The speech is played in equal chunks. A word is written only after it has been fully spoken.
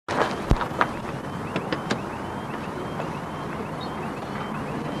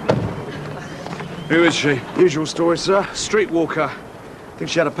Who is she? Usual story, sir. Streetwalker.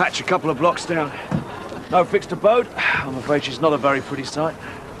 Think she had a patch a couple of blocks down. No fixed abode. I'm afraid she's not a very pretty sight.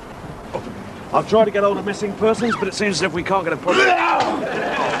 I've tried to get hold of missing persons, but it seems as if we can't get a problem. Oh,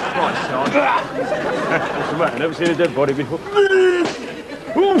 Christ, Sarge. What's the matter? Never seen a dead body before.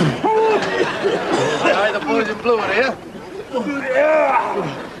 Aye, the boys in blue are here.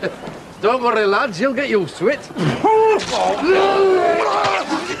 Don't worry, lads, you'll get used to it.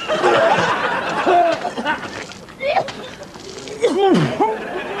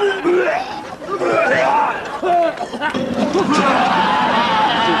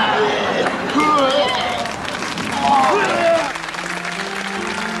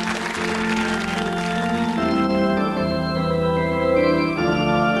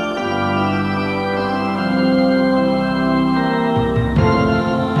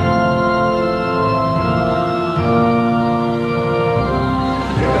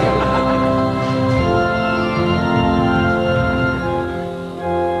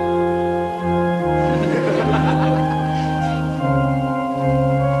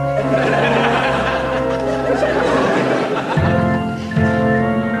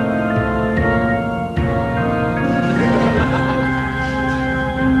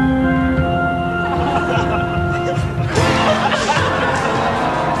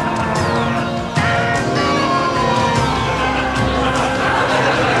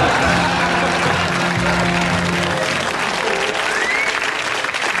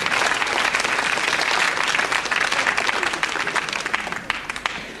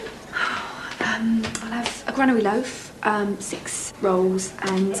 Granary loaf, 6 rolls,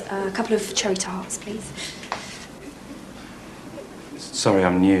 and a couple of cherry tarts, please. Sorry,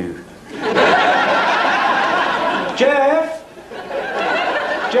 I'm new. Jeff?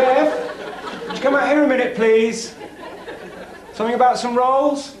 Jeff? Would you come out here a minute, please? Something about some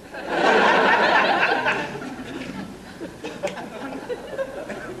rolls?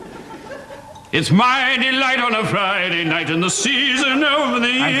 It's my delight on a Friday night in the season of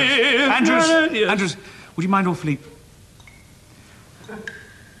the year. Andrews, would you mind awfully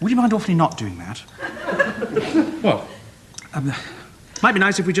not doing that? What? Might be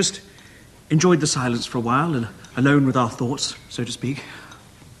nice if we just enjoyed the silence for a while and alone with our thoughts, so to speak.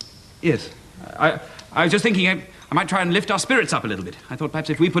 Yes. I was just thinking I might try and lift our spirits up a little bit. I thought perhaps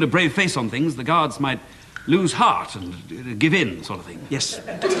if we put a brave face on things, the guards might lose heart and give in, sort of thing. Yes.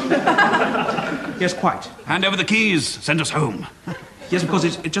 Yes, quite. Hand over the keys, send us home. Yes, because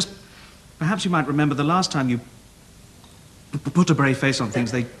it just... Perhaps you might remember the last time you put a brave face on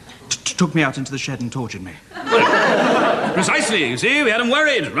things, they took me out into the shed and tortured me. Well, precisely, you see, we had them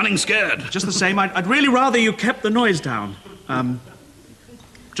worried, running scared. Just the same, I'd really rather you kept the noise down.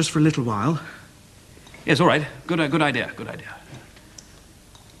 Just for a little while. Yes, all right. Good idea, good idea.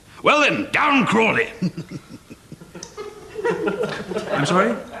 Well then, down Crawley. I'm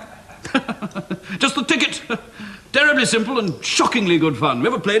sorry? Just the ticket. Terribly simple and shockingly good fun. You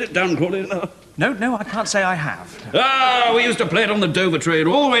ever played it, down Crawley? No, I can't say I have. Ah, we used to play it on the Dover train,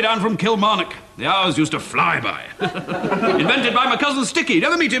 all the way down from Kilmarnock. The hours used to fly by. Invented by my cousin Sticky.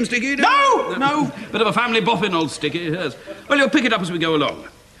 Never meet him, Sticky? No! Bit of a family boffin, old Sticky, yes. Well, you'll pick it up as we go along.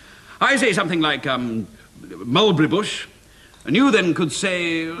 I say something like, mulberry bush, and you then could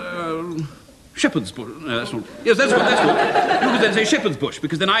say, shepherd's bush. No, that's not... Yes, that's good. You could then say shepherd's bush,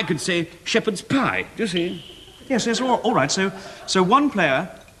 because then I could say shepherd's pie. Do you see? Yes, all right. So one player,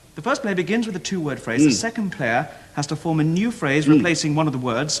 the first player begins with a two-word phrase. The second player has to form a new phrase replacing one of the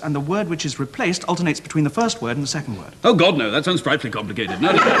words, and the word which is replaced alternates between the first word and the second word. Oh, God, no. That sounds frightfully complicated.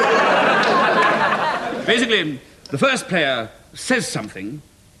 No. Basically, the first player says something,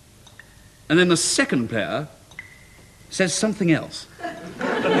 and then the second player says something else.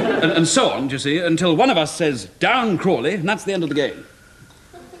 And so on, do you see, until one of us says, down Crawley, and that's the end of the game.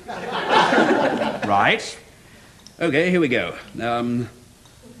 Right. OK, here we go.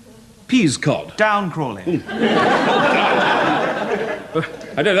 Peas cod. Down Crawley.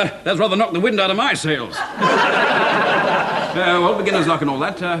 I don't know, that's rather knocked the wind out of my sails. Well, beginner's luck and all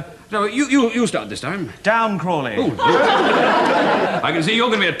that. So you start this time. Down Crawley. Ooh, I can see you're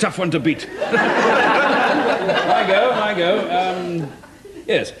going to be a tough one to beat. I go.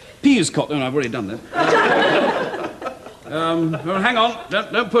 Yes, peas cod. Oh, no, I've already done that. Well, hang on.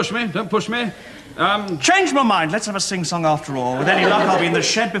 Don't push me. Change my mind. Let's have a sing-song after all. With any luck, I'll be in the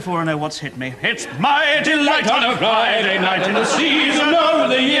shed before I know what's hit me. It's my delight on a Friday night in the season of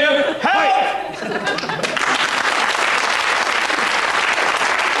the year. Help!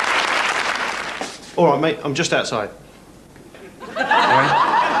 All right, mate, I'm just outside. All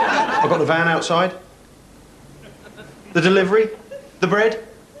right. I've got the van outside. The delivery. The bread.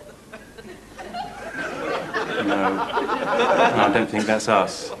 No, I don't think that's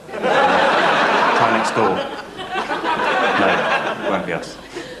us. Try next door. No, it won't be us.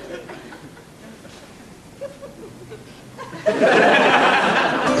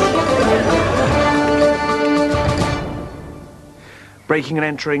 Breaking and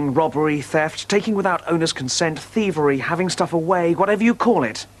entering, robbery, theft, taking without owner's consent, thievery, having stuff away, whatever you call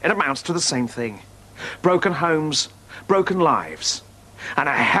it, it amounts to the same thing. Broken homes, broken lives, and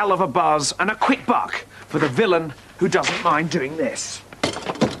a hell of a buzz and a quick buck for the villain who doesn't mind doing this.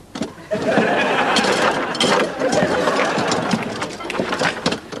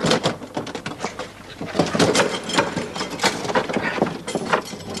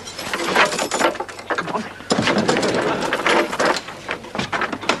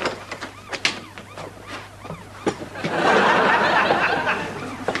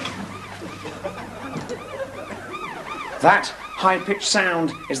 That high-pitched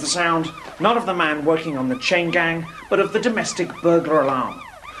sound is the sound not of the man working on the chain gang, but of the domestic burglar alarm,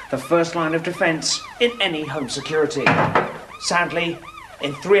 the first line of defence in any home security. Sadly,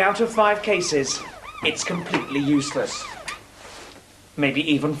 in 3 out of 5 cases, it's completely useless. Maybe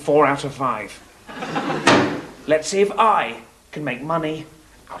even 4 out of 5. Let's see if I can make money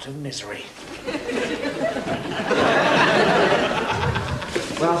out of misery.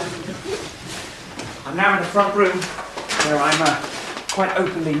 Well, I'm now in the front room, where I'm quite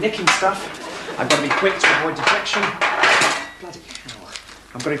openly nicking stuff. I've got to be quick to avoid detection. Bloody hell.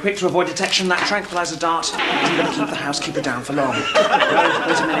 I've got to be quick to avoid detection. That tranquilizer dart isn't going to keep the housekeeper down for long. No,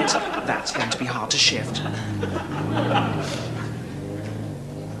 wait a minute. That's going to be hard to shift.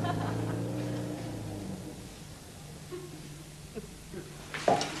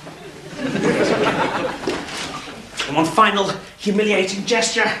 One final humiliating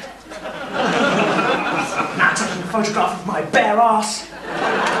gesture. Now taking a photograph of my bare ass.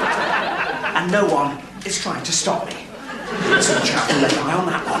 And no one is trying to stop me. So you have to lay eye on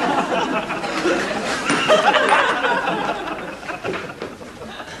that one.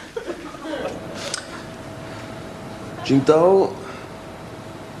 Jinto.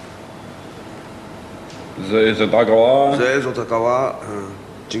 Zezotakawa.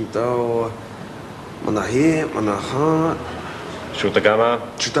 Jinto. Manahi, Manaha. Shutagama.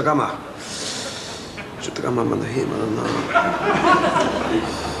 Shutagama. Shutagama Manahi, Manana.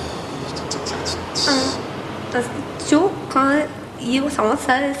 chú có yêu sống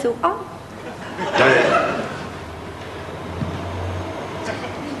sao chú ốc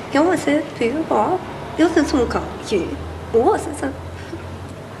有我是比如我有时从考去我是什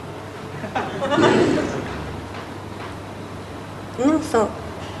那时候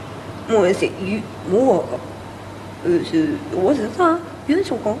我是鱼我是我是啥鱼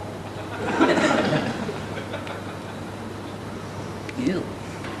什么鱼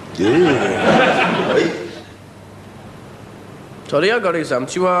Sorry, I got exam. A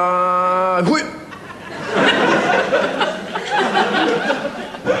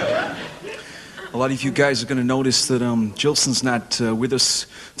lot of you guys are going to notice that Jilson's not with us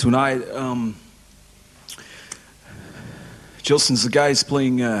tonight. Jilson's the guy who's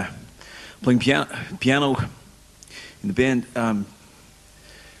playing piano in the band.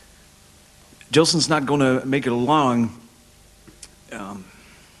 Jilson's not going to make it along.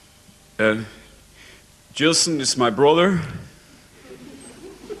 Jilson is my brother.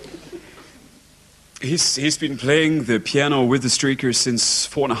 He's been playing the piano with the Streakers since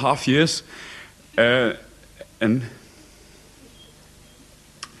 4.5 years, and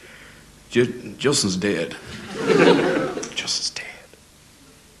Jilson's dead. Jilson's dead.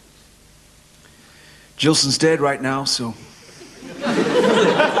 Jilson's dead right now, so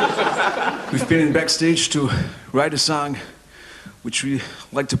we've been in backstage to write a song, which we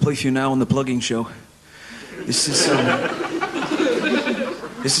like to play for you now on the plugging show. This is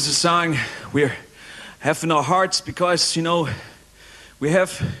a song we're have in our hearts because, you know, we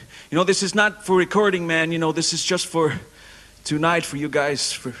have, you know, this is not for recording, man. You know, this is just for tonight for you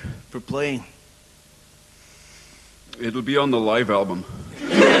guys, for playing. It'll be on the live album.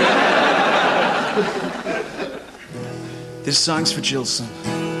 This song's for Jilson.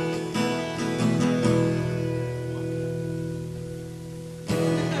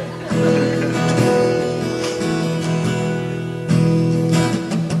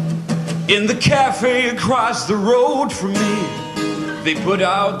 In the cafe across the road from me, they put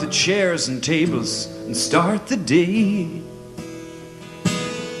out the chairs and tables and start the day.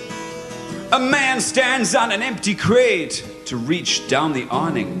 A man stands on an empty crate to reach down the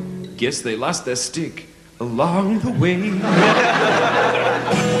awning. Guess they lost their stick along the way.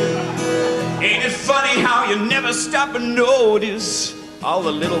 Ain't it funny how you never stop and notice all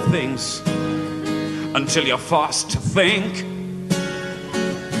the little things? until you're forced to think.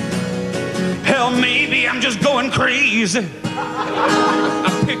 Hell, maybe I'm just going crazy.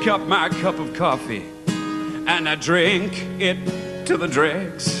 I pick up my cup of coffee and I drink it to the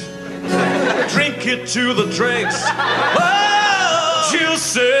dregs. Drink it to the dregs. Oh, Jill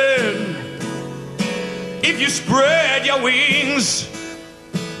said, if you spread your wings,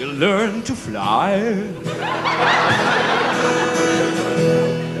 you'll learn to fly.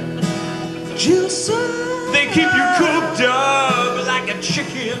 Jill said, they keep you cooped up like a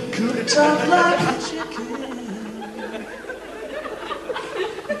chicken. Cooped up like a chicken.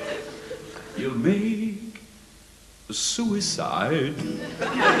 You'll make a suicide.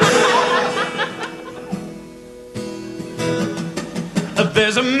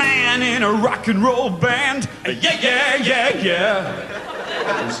 There's a man in a rock and roll band,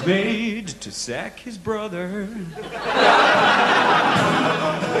 who's made to sack his brother.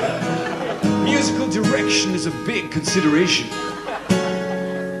 Musical direction is a big consideration,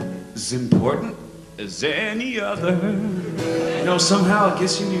 as important as any other. You know, somehow I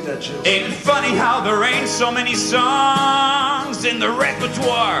guess you knew that, Jill. Ain't it funny how there ain't so many songs in the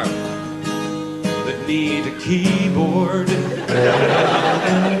repertoire that need a keyboard?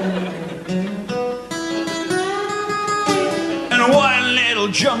 And one little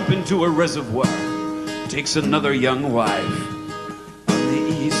jump into a reservoir takes another young wife on the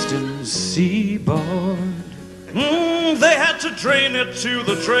eastern seaboard. They had to train it to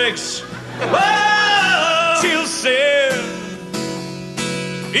the tricks. Oh, Jill said,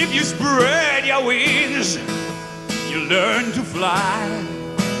 if you spread your wings, you learn to fly.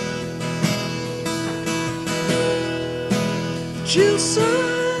 Jill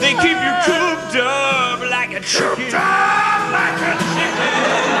said, they keep you cooped up like a chicken. Cooped up like a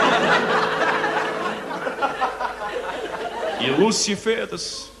chicken. You lose your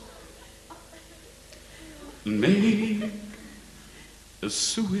feathers, make a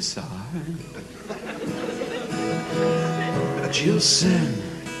suicide. Jill said,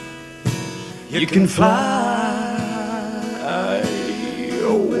 you can fly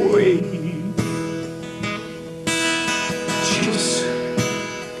away. Jill said,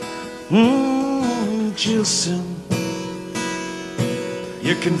 Jill said,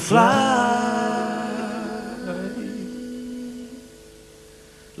 you can fly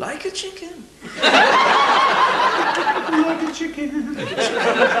like a chicken. Like a chicken.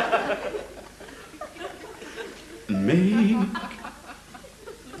 Make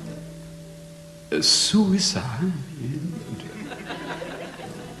a suicide.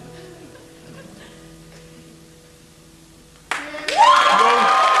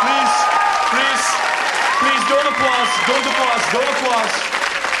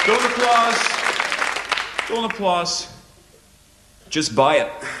 Don't applause. Just buy it.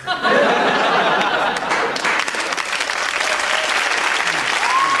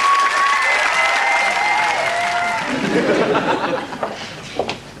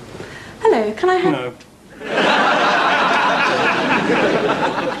 Hello, can I have... No.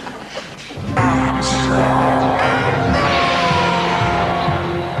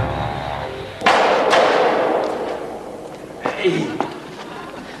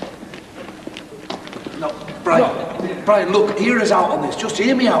 Brian, look, hear us out on this. Just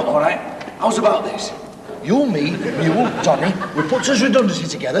hear me out, all right? How's about this? You, me, Mule, Donny, we put us redundancy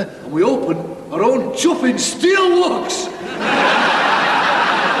together and we open our own chuffing steel works.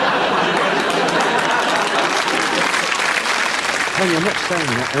 Tony, I'm not saying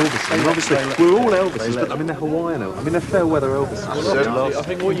that Elvis. Obviously, we're all Elvises, but I mean, they're Hawaiian Elvis. I mean, they're fair weather Elvises. I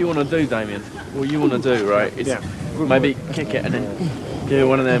think what you want to do, Damien, what you want to do, right, is maybe kick it and then do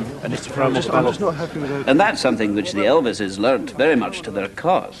one of them and just throw them off balance. Not happy with that. And that's something which the Elvises learnt very much to their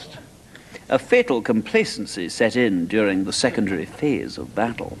cost. A fatal complacency set in during the secondary phase of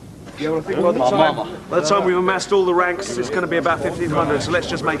battle. Yeah, well, I think by the time we've amassed all the ranks, it's going to be about 1,500, so let's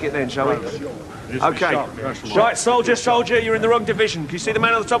just make it then, shall we? Okay. Right, soldier, you're in the wrong division. Can you see the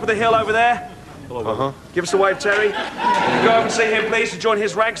man on the top of the hill over there? Uh-huh. Give us a wave, Terry. Go over and see him, please, to join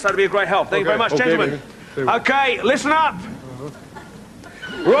his ranks. That'd be a great help. Thank you very much, gentlemen. Okay, listen up.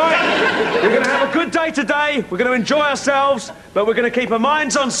 Right, we're going to have a good day today. We're going to enjoy ourselves, but we're going to keep our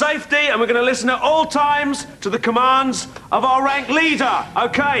minds on safety, and we're going to listen at all times to the commands of our rank leader.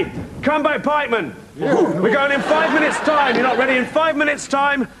 Okay, come back, pikemen. We're going in 5 minutes' time. You're not ready in 5 minutes'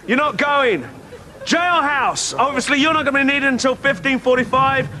 time. You're not going. Jailhouse. Obviously, you're not going to be needed until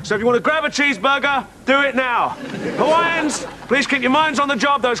 15:45, so if you want to grab a cheeseburger, do it now. Hawaiians, please keep your minds on the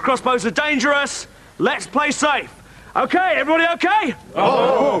job. Those crossbows are dangerous. Let's play safe. Okay, everybody okay?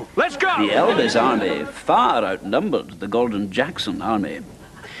 Oh. Let's go! The Elvis army far outnumbered the Golden Jackson army.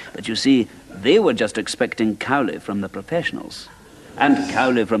 But you see, They were just expecting Cowley from the professionals. And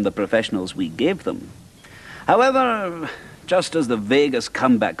Cowley from the professionals we gave them. However, just as the Vegas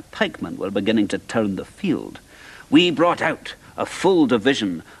comeback pikemen were beginning to turn the field, we brought out a full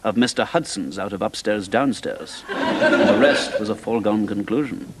division of Mr. Hudson's out of upstairs downstairs. And the rest was a foregone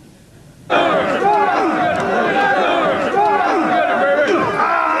conclusion.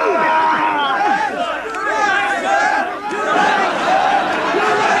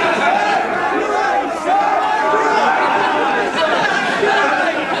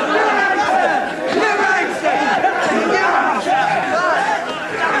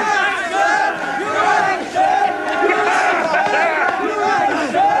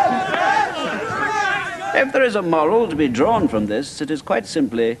 If there is a moral to be drawn from this, it is quite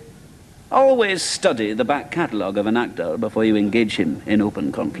simply, always study the back catalogue of an actor before you engage him in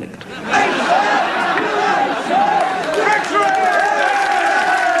open conflict.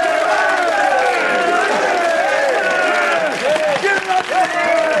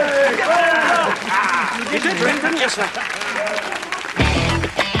 Is it, Brendan? Yes, sir.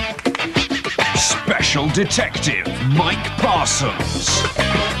 Special Detective Mike Parsons.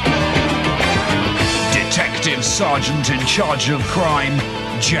 Detective Sergeant in charge of crime,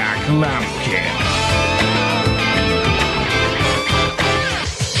 Jack Lampkin.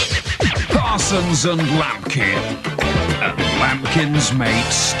 Parsons and Lampkin. And Lampkin's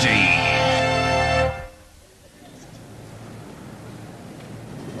mate, Steve.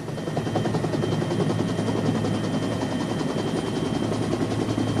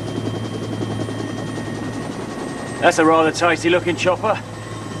 That's a rather tasty-looking chopper.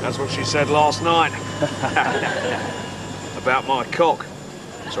 That's what she said last night. About my cock.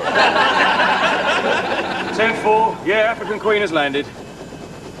 Sorry. 10-4. Yeah, African Queen has landed.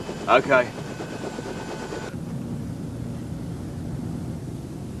 Okay.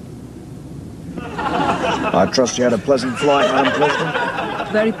 I trust you had a pleasant flight, Madam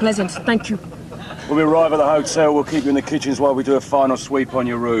President. Very pleasant, thank you. When we arrive at the hotel, we'll keep you in the kitchens while we do a final sweep on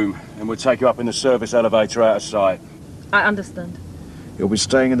your room. And we'll take you up in the service elevator out of sight. I understand. You'll be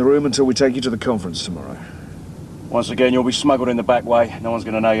staying in the room until we take you to the conference tomorrow. Once again, you'll be smuggled in the back way. No one's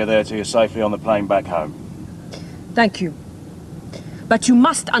going to know you're there till you're safely on the plane back home. Thank you. But you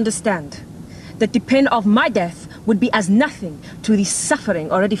must understand that the pain of my death would be as nothing to the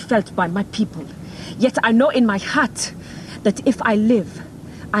suffering already felt by my people. Yet I know in my heart that if I live,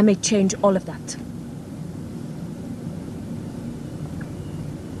 I may change all of that.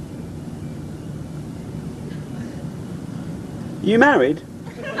 You married?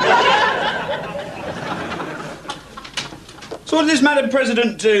 So what does this Madam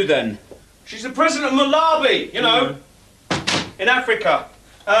President do, then? She's the President of Malawi, you know, in Africa.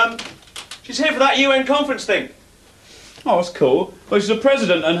 She's here for that UN conference thing. Oh, that's cool. Well, she's a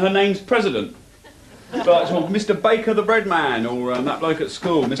president and her name's President. Like sort of Mr. Baker the bread man, or that bloke at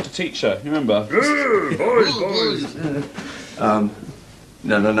school, Mr. Teacher, you remember? Boys.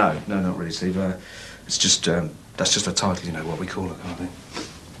 No, not really, Steve. It's just, that's just a title, you know, what we call it, kind of thing.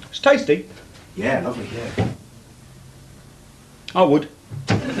 It's tasty. Yeah, lovely, yeah. I would.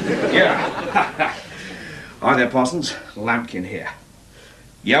 Yeah. Hi there, Parsons. Lampkin here.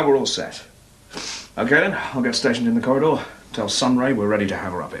 Yeah, we're all set. Okay then, I'll get stationed in the corridor. Tell Sunray we're ready to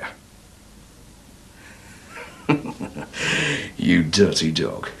have her up here. You dirty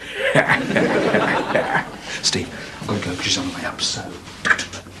dog. Steve, I've got to go. She's on the way up, so...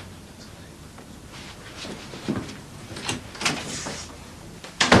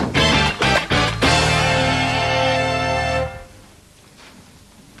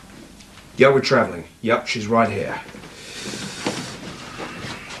 Yeah, we're travelling. Yep, she's right here.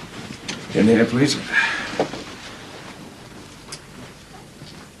 In here, please.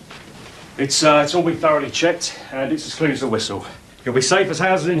 It's all been thoroughly checked, and it's as clean as a whistle. You'll be safe as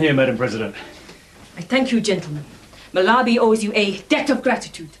houses in here, Madam President. I thank you, gentlemen. Malawi owes you a debt of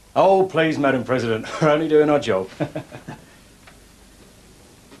gratitude. Oh, please, Madam President. We're only doing our job.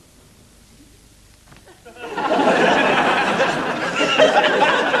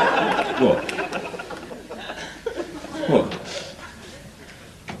 What? What?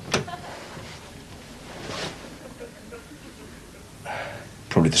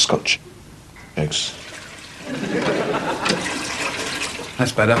 Probably the Scotch eggs.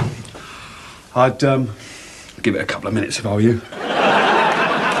 That's better. I'd give it a couple of minutes if I were you.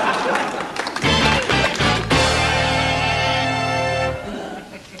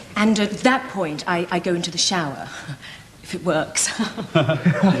 And at that point, I go into the shower, if it works.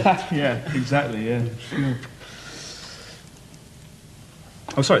 Yeah, exactly, yeah. Sure.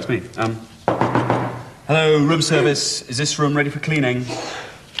 Oh, sorry, it's me. Hello, room service. Is this room ready for cleaning?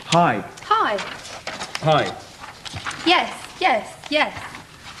 Hi. Hi. Hi. Yes, yes, yes.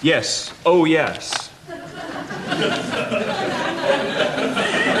 Yes. Oh, yes.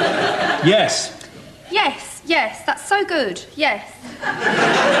 Yes. Yes, yes, that's so good. Yes.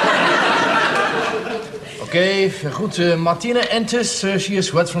 Okay, goed. Martina enters. She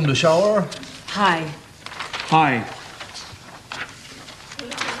is wet from the shower. Hi. Hi.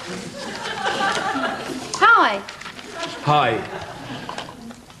 Hi. Hi.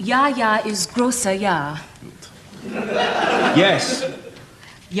 Ja is großer ja. Yes.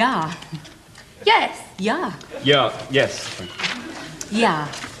 Ja. Yes. Ja. Yeah. Yes. Ja.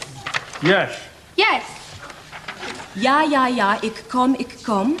 Yes. Yes. Ja, ik kom.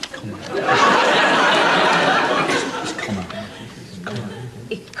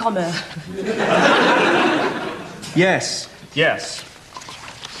 Ik komme. Yes. Yes.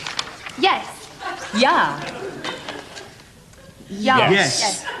 Yes. Ja. Ja.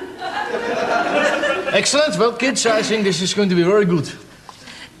 Yes. Excellent. Well, kids, I think this is going to be very good.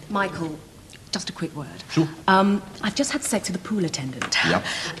 Michael, just a quick word. Sure. I've just had sex with a pool attendant. Yep.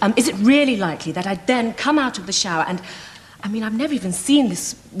 Is it really likely that I'd then come out of the shower and... I mean, I've never even seen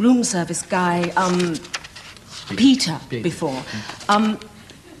this room service guy, Peter, before. I'm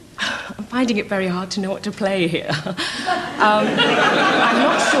finding it very hard to know what to play here. I'm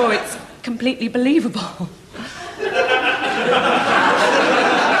not sure it's completely believable.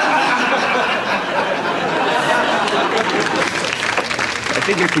 I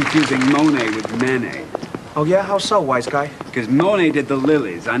think you're confusing Monet with Manet. Oh, yeah? How so, wise guy? Because Monet did the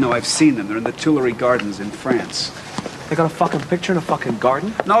lilies. I know, I've seen them. They're in the Tuileries Gardens in France. They got a fucking picture in a fucking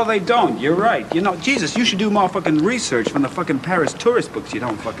garden? No, they don't. You're right. You know, Jesus, you should do more fucking research from the fucking Paris tourist books you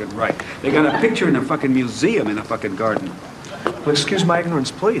don't fucking write. They got a picture in a fucking museum in a fucking garden. Well, excuse my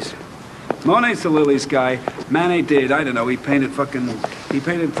ignorance, please. Monet's the lilies guy. Manet did, I don't know, he painted fucking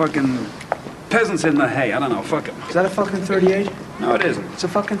peasants in the hay. I don't know, fuck him. Is that a fucking 38? No, it isn't. It's a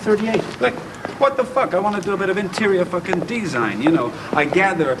fucking 38. Like, what the fuck? I want to do a bit of interior fucking design, you know. I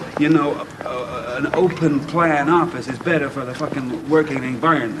gather, you know, an open plan office is better for the fucking working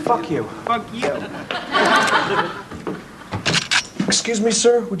environment. Fuck you. Fuck you. Excuse me,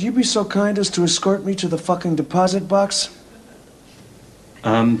 sir. Would you be so kind as to escort me to the fucking deposit box?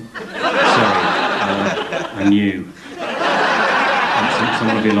 Sorry. I'm new.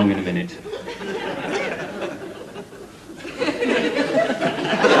 Someone will be along in a minute.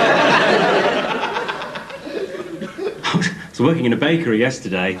 I was working in a bakery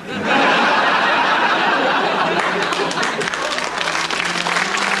yesterday.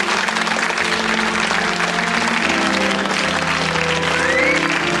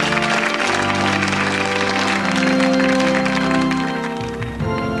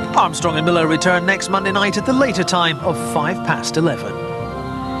 Armstrong and Miller return next Monday night at the later time of 11:05.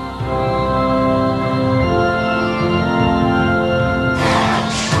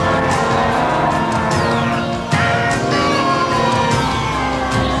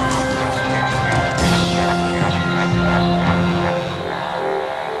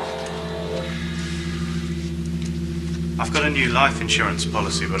 I've got a new life insurance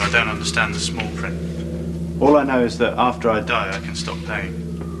policy, but I don't understand the small print. All I know is that after I die, I can stop paying.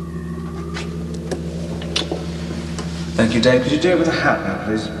 Thank you, Dave. Could you do it with a hat now,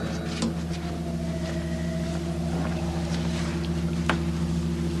 please?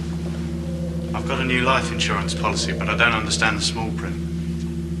 I've got a new life insurance policy, but I don't understand the small print.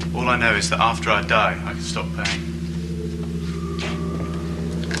 All I know is that after I die, I can stop paying.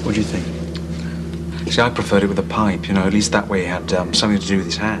 What do you think? See, I preferred it with a pipe, you know, at least that way he had something to do with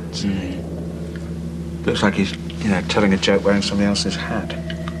his hands. Looks like he's, you know, telling a joke wearing somebody else's hat.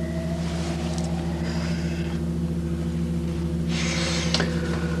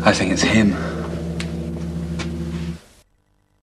 I think it's him.